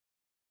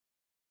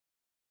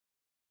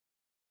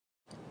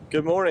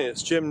Good morning,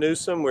 it's Jim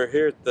Newsom. We're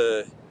here at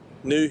the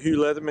new Hugh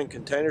Leatherman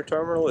Container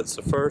Terminal. It's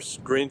the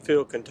first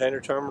greenfield container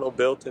terminal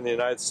built in the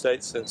United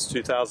States since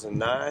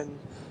 2009.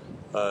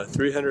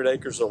 300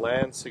 acres of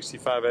land,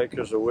 65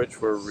 acres of which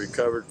were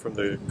recovered from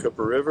the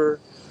Cooper River.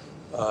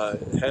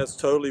 It has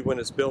totally, when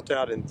it's built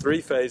out in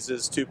 3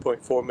 phases,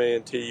 2.4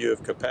 million TU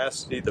of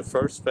capacity. The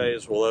first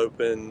phase will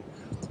open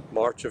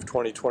March of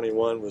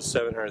 2021 with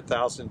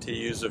 700,000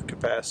 TUs of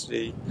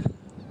capacity.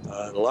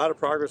 A lot of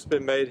progress has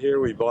been made here.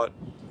 We bought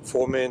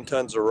 4 million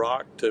tons of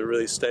rock to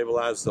really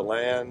stabilize the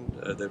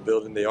land. They're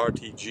building the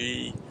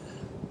RTG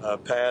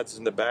pads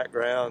in the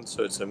background,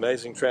 so it's an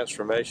amazing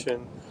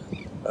transformation.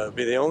 It'll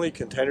be the only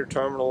container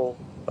terminal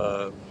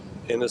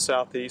in the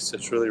southeast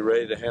that's really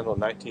ready to handle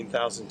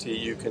 19,000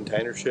 TU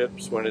container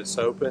ships when it's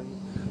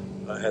open.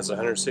 It has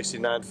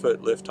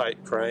 169-foot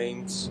lift-height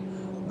cranes,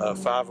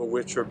 5 of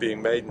which are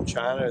being made in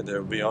China.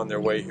 They'll be on their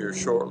way here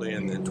shortly,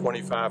 and then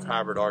 25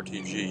 hybrid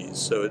RTGs.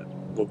 So it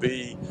will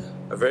be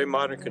a very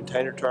modern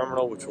container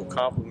terminal which will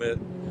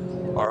complement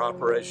our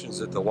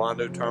operations at the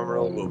Wando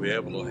terminal. We'll be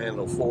able to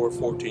handle 4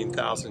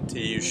 14,000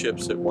 TU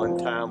ships at one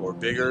time or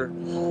bigger,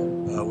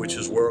 which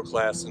is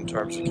world-class in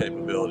terms of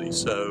capability.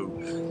 So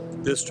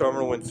this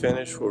terminal, when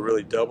finished, will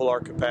really double our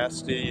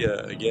capacity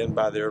again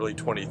by the early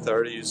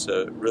 2030s.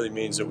 It really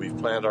means that we've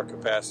planned our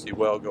capacity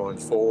well going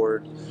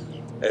forward,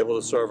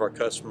 able to serve our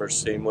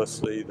customers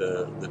seamlessly.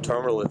 The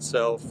terminal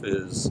itself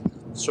is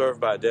served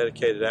by a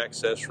dedicated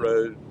access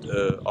road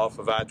off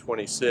of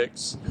I-26,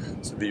 so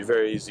it'll be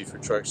very easy for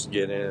trucks to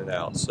get in and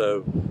out.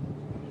 So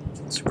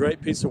it's a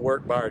great piece of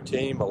work by our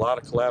team, a lot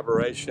of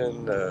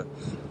collaboration,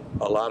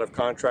 a lot of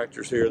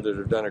contractors here that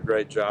have done a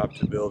great job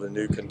to build a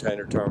new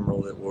container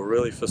terminal that will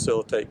really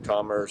facilitate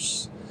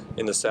commerce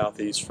in the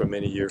southeast for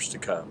many years to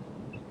come.